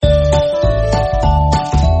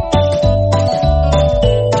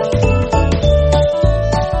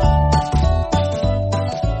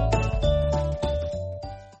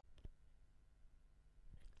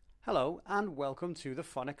welcome to the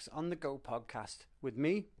Phonics on the Go podcast with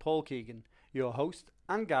me, Paul Keegan, your host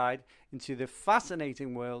and guide into the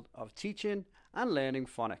fascinating world of teaching and learning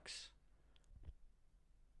phonics.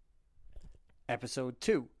 Episode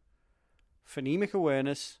 2, Phonemic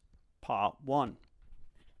Awareness, Part 1.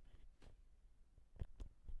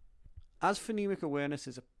 As phonemic awareness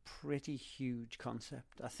is a pretty huge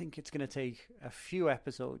concept, I think it's going to take a few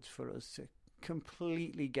episodes for us to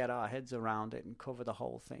completely get our heads around it and cover the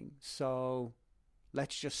whole thing. So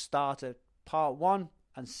let's just start at part 1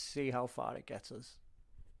 and see how far it gets us.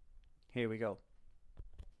 Here we go.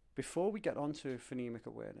 Before we get on to phonemic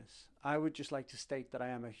awareness, I would just like to state that I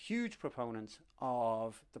am a huge proponent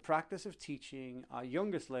of the practice of teaching our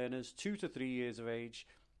youngest learners, 2 to 3 years of age,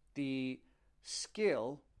 the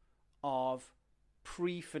skill of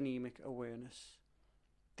pre-phonemic awareness,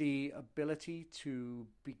 the ability to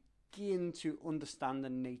begin to understand the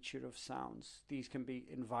nature of sounds. These can be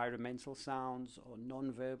environmental sounds or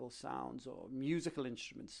non-verbal sounds or musical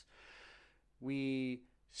instruments. We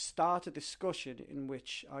start a discussion in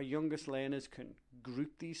which our youngest learners can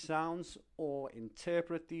group these sounds or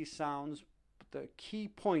interpret these sounds. But the key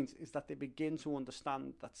point is that they begin to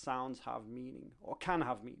understand that sounds have meaning or can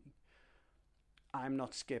have meaning. I'm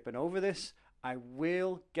not skipping over this. I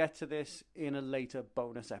will get to this in a later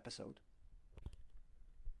bonus episode.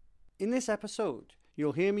 In this episode,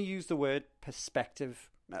 you'll hear me use the word perspective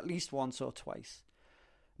at least once or twice.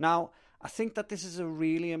 Now, I think that this is a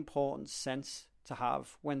really important sense to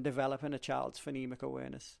have when developing a child's phonemic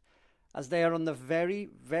awareness, as they are on the very,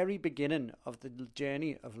 very beginning of the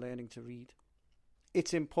journey of learning to read.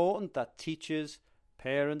 It's important that teachers,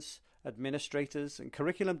 parents, administrators and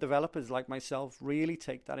curriculum developers like myself really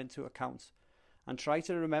take that into account and try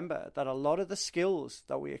to remember that a lot of the skills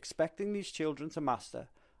that we're expecting these children to master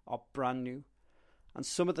are brand new, and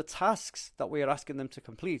some of the tasks that we are asking them to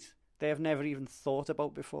complete they have never even thought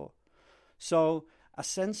about before. So a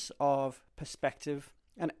sense of perspective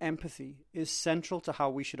and empathy is central to how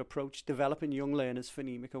we should approach developing young learners'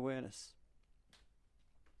 phonemic awareness.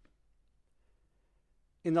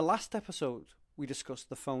 In the last episode, we discussed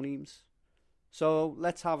the phonemes. So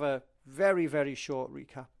let's have a very, very short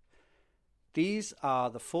recap. These are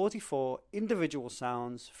the 44 individual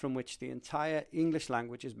sounds from which the entire English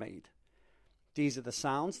language is made. These are the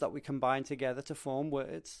sounds that we combine together to form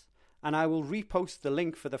words, and I will repost the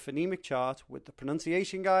link for the phonemic chart with the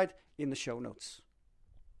pronunciation guide in the show notes.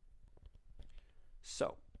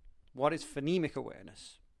 So, what is phonemic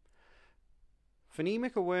awareness?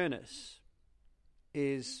 Phonemic awareness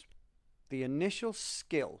is the initial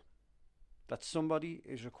skill that somebody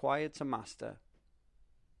is required to master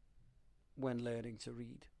when learning to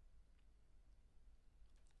read.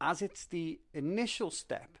 As it's the initial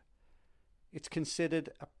step, it's considered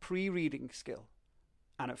a pre-reading skill,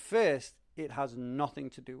 and at first it has nothing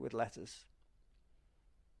to do with letters,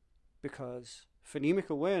 because phonemic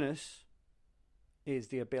awareness is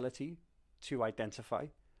the ability to identify,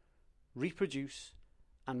 reproduce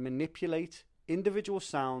and manipulate individual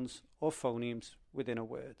sounds or phonemes within a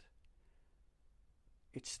word.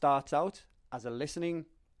 It starts out as a listening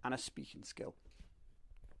and a speaking skill.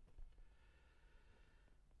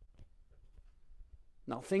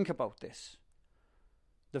 Now think about this.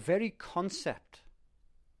 The very concept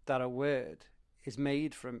that a word is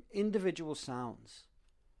made from individual sounds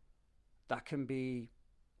that can be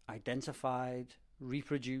identified,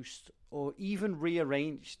 reproduced, or even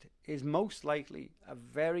rearranged is most likely a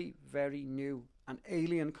very, very new and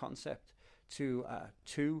alien concept to a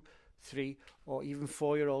 2, 3, or even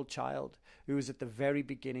 4-year-old child who is at the very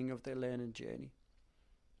beginning of their learning journey.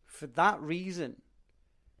 For that reason,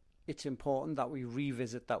 it's important that we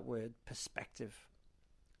revisit that word perspective.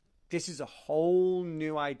 This is a whole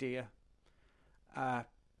new idea, a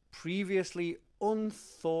previously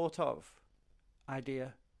unthought of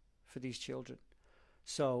idea for these children.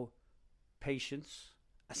 So, patience,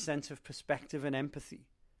 a sense of perspective and empathy,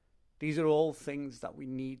 these are all things that we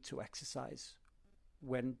need to exercise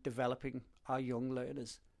when developing our young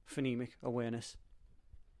learners' phonemic awareness.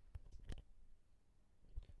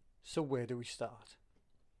 So where do we start?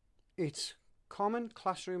 It's common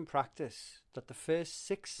classroom practice that the first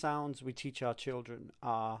 6 sounds we teach our children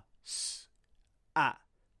are s, a,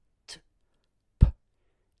 t, p,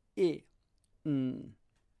 I, n.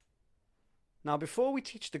 Now before we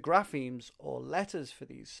teach the graphemes or letters for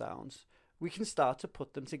these sounds, we can start to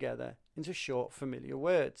put them together into short familiar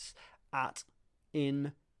words. At,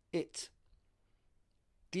 in, it.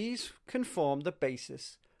 These can form the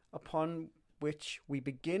basis upon which we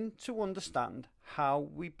begin to understand how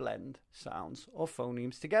we blend sounds or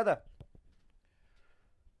phonemes together.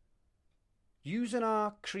 Using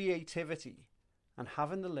our creativity, and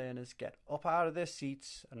having the learners get up out of their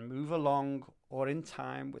seats and move along or in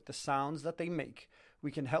time with the sounds that they make,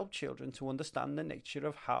 we can help children to understand the nature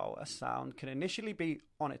of how a sound can initially be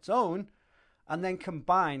on its own and then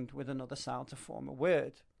combined with another sound to form a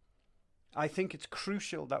word. I think it's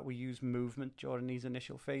crucial that we use movement during these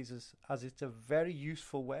initial phases, as it's a very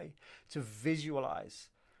useful way to visualize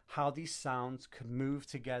how these sounds could move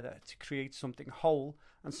together to create something whole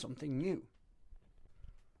and something new.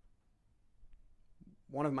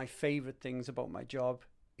 One of my favorite things about my job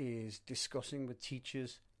is discussing with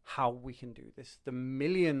teachers how we can do this, the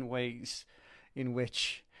million ways in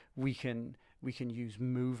which we can use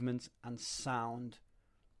movement and sound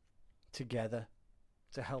together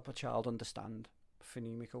to help a child understand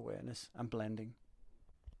phonemic awareness and blending.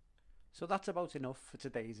 So that's about enough for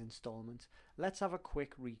today's installment. Let's have a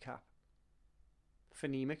quick recap.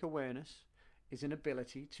 Phonemic awareness is an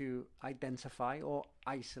ability to identify or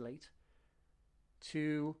isolate,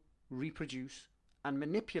 to reproduce and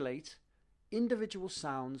manipulate individual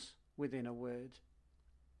sounds within a word.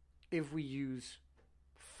 If we use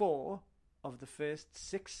 4 of the first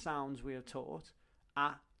 6 sounds we are taught,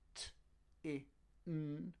 a, t, I,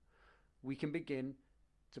 n, we can begin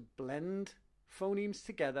to blend phonemes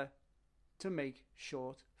together to make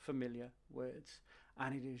short, familiar words.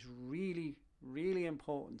 And it is really, really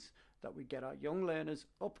important that we get our young learners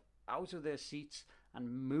up out of their seats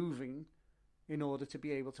and moving in order to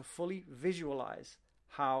be able to fully visualize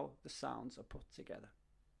how the sounds are put together.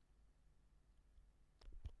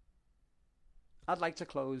 I'd like to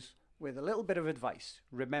close with a little bit of advice.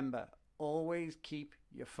 Remember, always keep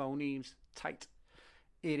your phonemes tight.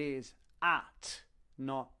 It is at,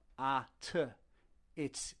 not at.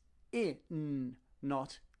 It's in,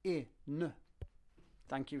 not in.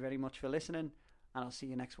 Thank you very much for listening, and I'll see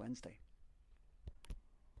you next Wednesday.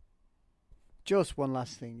 Just one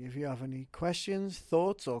last thing. If you have any questions,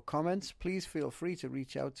 thoughts, or comments, please feel free to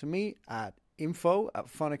reach out to me at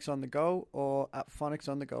info@phonicsonthego or at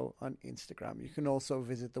phonicsonthego on Instagram. You can also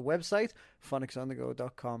visit the website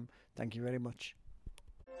phonicsonthego.com. Thank you very much.